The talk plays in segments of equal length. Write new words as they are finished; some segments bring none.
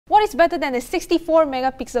What is better than a 64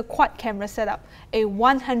 megapixel quad camera setup, a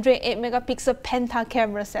 108 megapixel Penta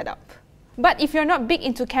camera setup? But if you're not big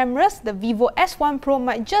into cameras, the Vivo S1 Pro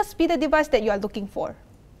might just be the device that you are looking for.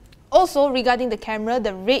 Also, regarding the camera, the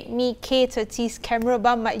Redmi K30's camera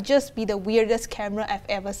bump might just be the weirdest camera I've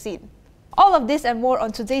ever seen. All of this and more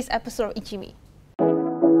on today's episode of ICYMI.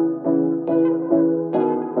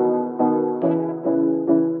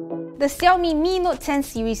 The Xiaomi Mi Note 10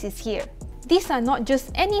 series is here. These are not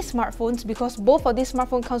just any smartphones because both of these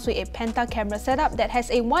smartphones comes with a Penta camera setup that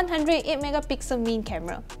has a 108 megapixel main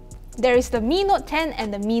camera. There is the Mi Note 10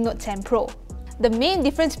 and the Mi Note 10 Pro. The main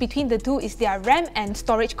difference between the two is their RAM and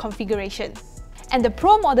storage configuration. And the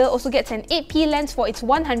Pro model also gets an 8P lens for its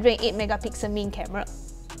 108 megapixel main camera.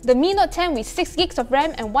 The Mi Note 10 with 6GB of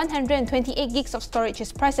RAM and 128GB of storage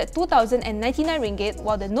is priced at 2,099 ringgit,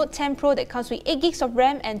 while the Note 10 Pro that comes with 8GB of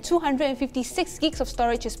RAM and 256GB of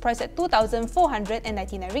storage is priced at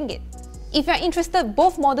 2,499 ringgit. If you are interested,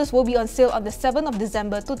 both models will be on sale on the 7th of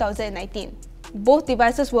December 2019. Both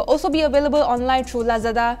devices will also be available online through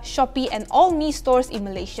Lazada, Shopee and all Mi stores in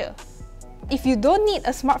Malaysia. If you don't need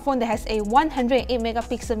a smartphone that has a 108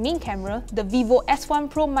 megapixel main camera, the Vivo S1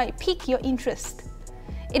 Pro might pique your interest.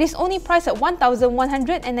 It is only priced at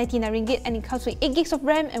 1,199 ringgit and it comes with 8GB of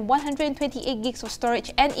RAM and 128GB of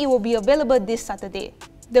storage, and it will be available this Saturday.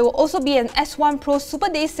 There will also be an S1 Pro Super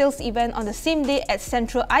Day sales event on the same day at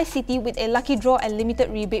Central ICT with a lucky draw and limited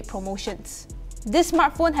rebate promotions. This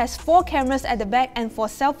smartphone has 4 cameras at the back, and for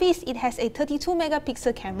selfies it has a 32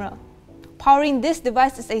 megapixel camera. Powering this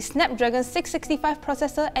device is a Snapdragon 665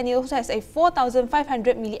 processor, and it also has a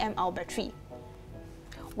 4500 mAh battery.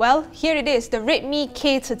 Well, here it is, the Redmi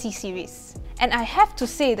K30 series. And I have to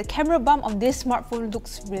say, the camera bump on this smartphone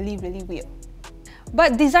looks really weird.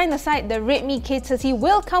 But design aside, the Redmi K30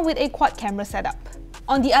 will come with a quad camera setup.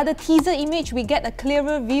 On the other teaser image, we get a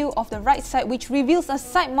clearer view of the right side, which reveals a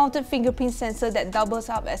side-mounted fingerprint sensor that doubles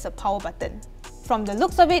up as a power button. From the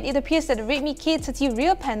looks of it, it appears that the Redmi K30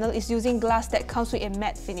 rear panel is using glass that comes with a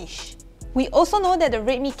matte finish. We also know that the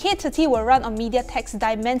Redmi K30 will run on MediaTek's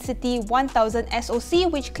Dimensity 1000 SoC,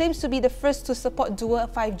 which claims to be the first to support dual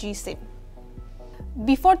 5G SIM.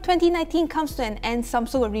 Before 2019 comes to an end,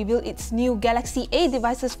 Samsung will reveal its new Galaxy A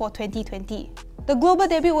devices for 2020. The global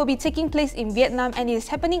debut will be taking place in Vietnam and it is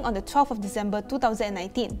happening on the 12th of December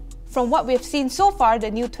 2019. From what we've seen so far, the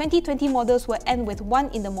new 2020 models will end with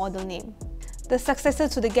 1 in the model name. The successor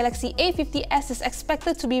to the Galaxy A50s is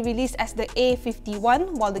expected to be released as the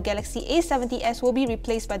A51, while the Galaxy A70s will be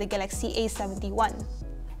replaced by the Galaxy A71.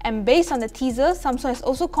 And based on the teaser, Samsung has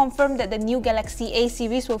also confirmed that the new Galaxy A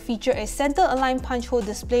series will feature a center-aligned punch hole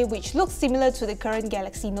display which looks similar to the current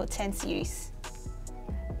Galaxy Note 10 series.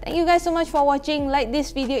 Thank you guys so much for watching. Like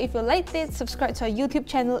this video if you liked it, subscribe to our YouTube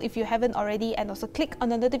channel if you haven't already, and also click on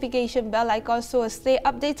the notification bell icon so as to stay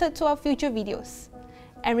updated to our future videos.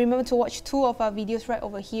 And remember to watch 2 of our videos right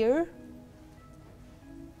over here.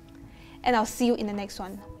 And I'll see you in the next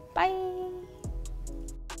one. Bye!